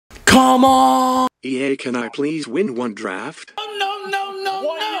Come on! EA, can I please win one draft? Oh, no, no, no,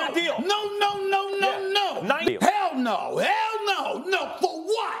 no. Deal. No, no, no, no, no. Hell no. Hell no. No, for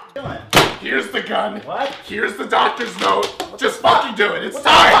what? Here's the gun. What? Here's the doctor's note. Just fucking do it. It's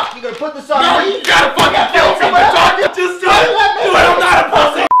time. You gonna put this on No, me? you gotta fucking kill me. The doctor. Just do it. Do it. I'm not a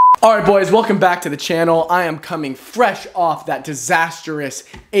pussy. Alright boys, welcome back to the channel. I am coming fresh off that disastrous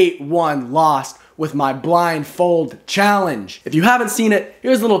 8-1 loss with my blindfold challenge. If you haven't seen it,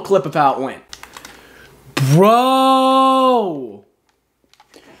 here's a little clip of how it went. Bro!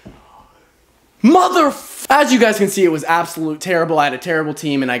 As you guys can see, it was absolute terrible. I had a terrible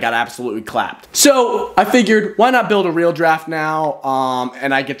team and I got absolutely clapped. So I figured, why not build a real draft now?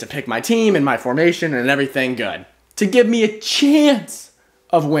 And I get to pick my team and my formation and everything good. To give me a chance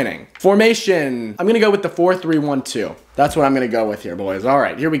of winning. Formation, I'm gonna go with the 4-3-1-2. That's what I'm gonna go with here, boys. All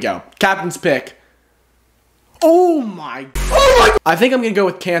right, here we go. Captain's pick. Oh my. I think I'm gonna go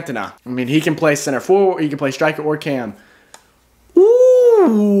with Cantona. I mean, he can play center forward, he can play striker or cam.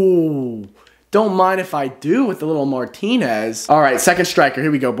 Ooh. Don't mind if I do with the little Martinez. All right, second striker,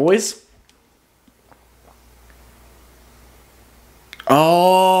 here we go, boys.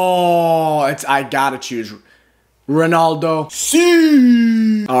 Oh, I gotta choose Ronaldo.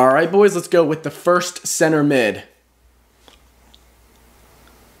 See. All right, boys, let's go with the first center mid.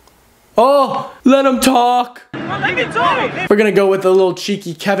 Oh, let him talk. Let me talk. We're gonna go with the little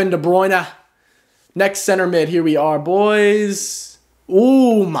cheeky Kevin De Bruyne. Next center mid, here we are, boys.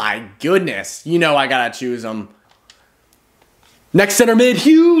 Oh my goodness. You know I gotta choose him. Next center mid,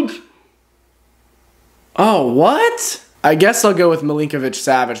 huge. Oh, what? I guess I'll go with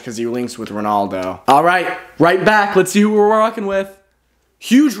Milinkovic-Savic because he links with Ronaldo. All right, right back. Let's see who we're rocking with.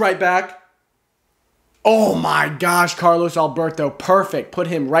 Huge right back. Oh my gosh, Carlos Alberto. Perfect. Put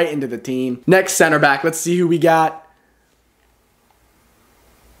him right into the team. Next center back. Let's see who we got.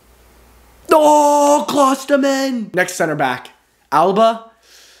 Oh, Klosterman. Next center back. Alba.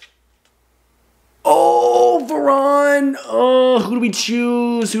 Oh, Varane. Oh, who do we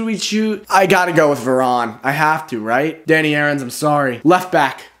choose? Who do we choose? I gotta go with Varane. I have to, right? Danny Aarons, I'm sorry. Left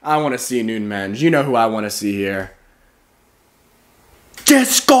back. I want to see Nunez. You know who I want to see here.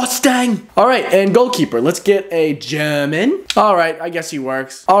 Disgusting. All right, and goalkeeper. Let's get a German. All right, I guess he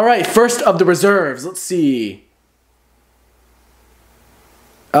works. All right, first of the reserves. Let's see.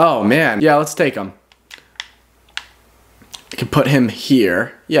 Oh, man. Yeah, let's take him. I can put him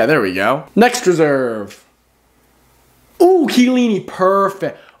here. Yeah, there we go. Next reserve. Ooh, Chiellini,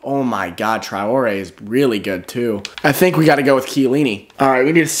 perfect. Oh my God, Traore is really good too. I think we gotta go with Chiellini. All right,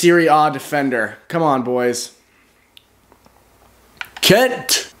 we need a Serie A defender. Come on, boys.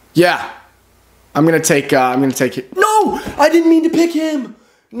 Kent. Yeah, I'm gonna take it. No, I didn't mean to pick him.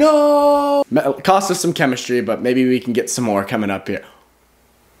 No. Cost us some chemistry, but maybe we can get some more coming up here.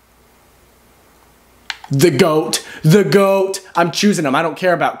 The GOAT. The GOAT. I'm choosing him. I don't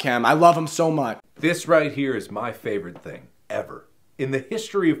care about Chem. I love him so much. This right here is my favorite thing ever. In the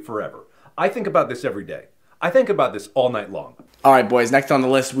history of forever. I think about this every day. I think about this all night long. All right, boys. Next on the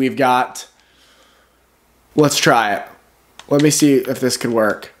list, we've got... Let's try it. Let me see if this could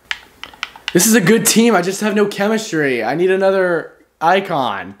work. This is a good team. I just have no chemistry. I need another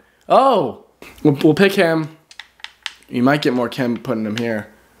icon. Oh. We'll pick him. You might get more chem putting him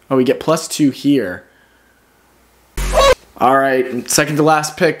here. Oh, we get +2 here. All right, second to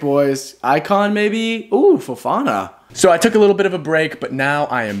last pick, boys. Icon, maybe? Ooh, Fofana. So I took a little bit of a break, but now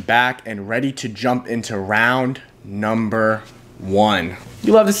I am back and ready to jump into round number 1.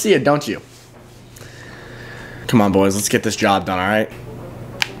 You love to see it, don't you? Come on, boys. Let's get this job done, all right?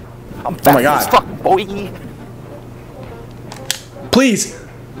 I'm fast my God. as fuck, boy. Please.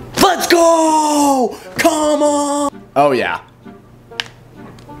 Let's go! Come on! Oh, yeah.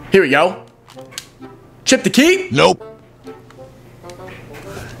 Here we go. Chip the key? Nope.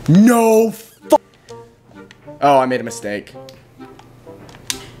 No. Oh, I made a mistake.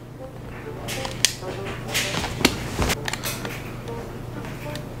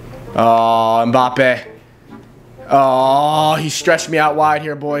 Oh, Mbappe. Oh, he stretched me out wide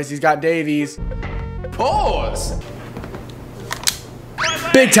here, boys. He's got Davies. Pause.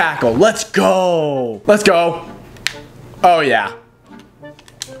 Big tackle. Let's go. Let's go. Oh, yeah.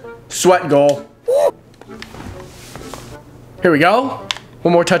 Sweat goal. Here we go.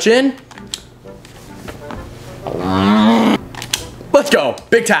 One more touch in. Let's go.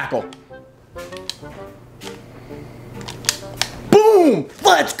 Big tackle. Boom.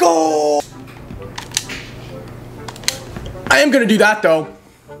 Let's go. I am going to do that, though.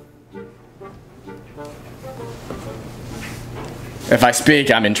 If I speak,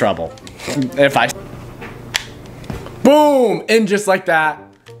 I'm in trouble. If I... Boom. In just like that.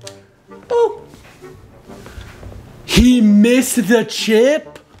 Oh. He missed the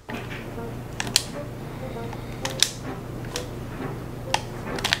chip?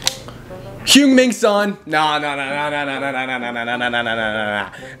 Heung-min Son. No.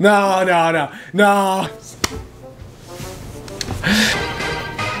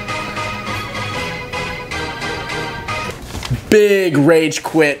 Big rage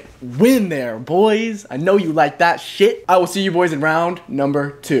quit win there, boys. I know you like that shit. I will see you boys in round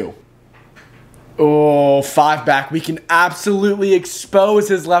number 2. Oh, 5 back. We can absolutely expose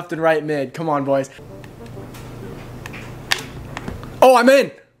his left and right mid. Come on, boys. Oh, I'm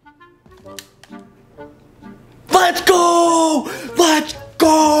in. Let's go! Let's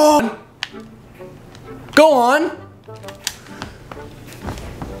go! Go on.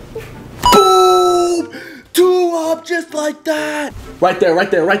 Boom! 2 up just like that. Right there.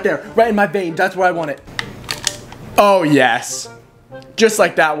 Right in my vein. That's where I want it. Oh, yes. Just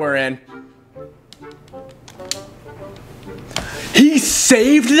like that, we're in. He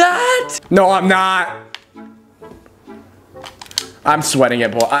saved that? No, I'm not. I'm sweating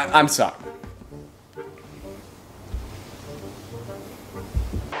it, boy. I'm sorry.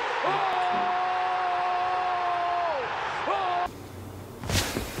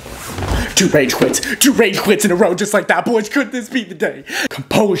 Two rage quits in a row just like that, boys. Could this be the day?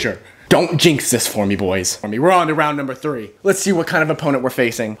 Composure. Don't jinx this for me, boys. We're on to round number 3. Let's see what kind of opponent we're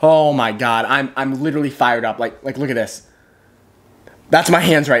facing. Oh my god, I'm literally fired up. Like look at this. That's my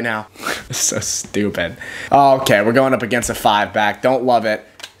hands right now. So stupid. Okay, we're going up against a 5 back. Don't love it.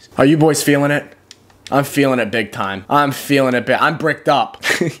 Are you boys feeling it? I'm feeling it big time. I'm feeling it big. I'm bricked up.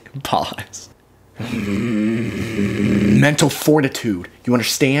 Pause. Mental fortitude. You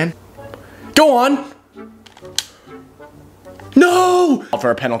understand? Go on. No!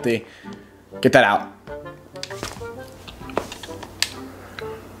 For a penalty. Get that out.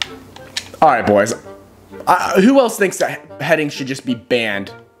 All right, boys. Who else thinks that heading should just be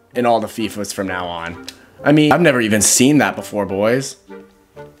banned in all the FIFAs from now on? I mean, I've never even seen that before, boys.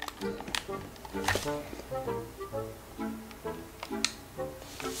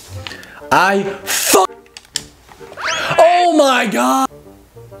 Oh my god!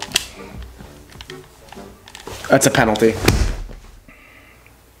 That's a penalty.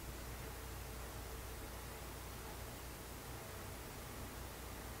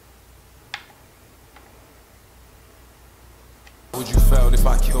 Would you felt if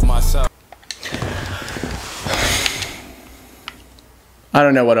I killed myself? I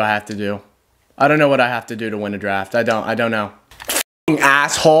don't know what I have to do. I don't know what I have to do to win a draft. I don't know. F***ing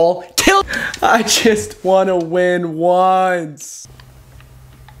asshole. Kill. I just want to win once.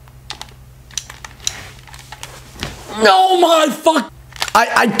 No, my fuck.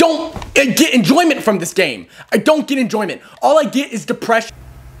 I don't get enjoyment from this game. I don't get enjoyment. All I get is depression.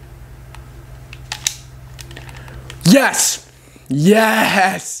 Yes.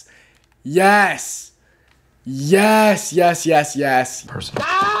 Yes. Yes. Yes, yes, yes, yes.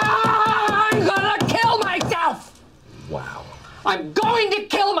 I'm gonna kill myself! Wow. I'm going to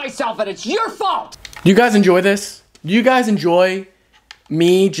kill myself and it's your fault! Do you guys enjoy this? Do you guys enjoy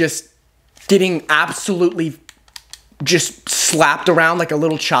me just getting absolutely just slapped around like a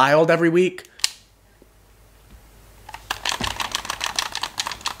little child every week?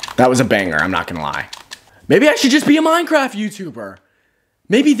 That was a banger, I'm not gonna lie. Maybe I should just be a Minecraft YouTuber.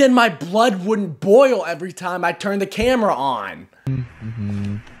 Maybe then my blood wouldn't boil every time I turn the camera on.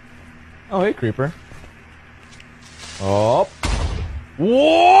 Oh, hey, creeper. Oh.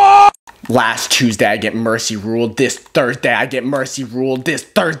 Whoa! Last Tuesday I get mercy ruled. This Thursday I get mercy ruled. This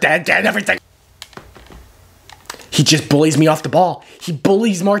Thursday I get everything. He just bullies me off the ball. He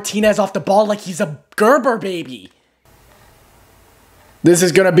bullies Martinez off the ball like he's a Gerber baby. This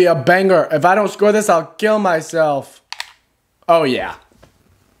is gonna be a banger. If I don't score this, I'll kill myself. Oh yeah.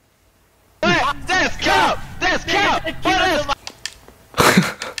 This count!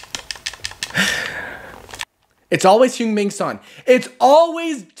 It's always Heung-min Son. It's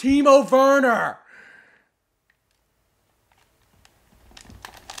always Timo Werner.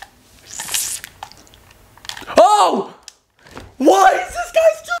 Oh! Why is this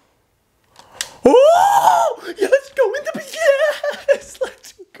guy still? Oh! Let's go in the yes!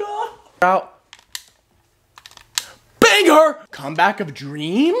 Let's go. Out. Banger! Comeback of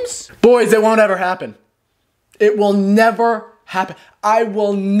dreams? Boys, it won't ever happen. It will never happen. I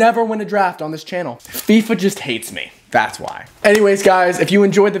will never win a draft on this channel. FIFA just hates me. That's why. Anyways, guys, if you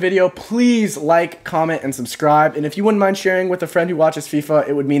enjoyed the video, please like, comment, and subscribe. And if you wouldn't mind sharing with a friend who watches FIFA,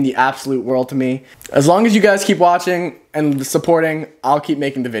 it would mean the absolute world to me. As long as you guys keep watching and supporting, I'll keep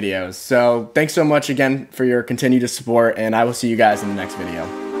making the videos. So thanks so much again for your continued support, and I will see you guys in the next video.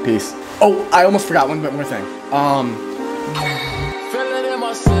 Peace. Oh, I almost forgot one more thing. Feel it in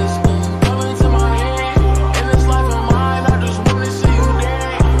my system.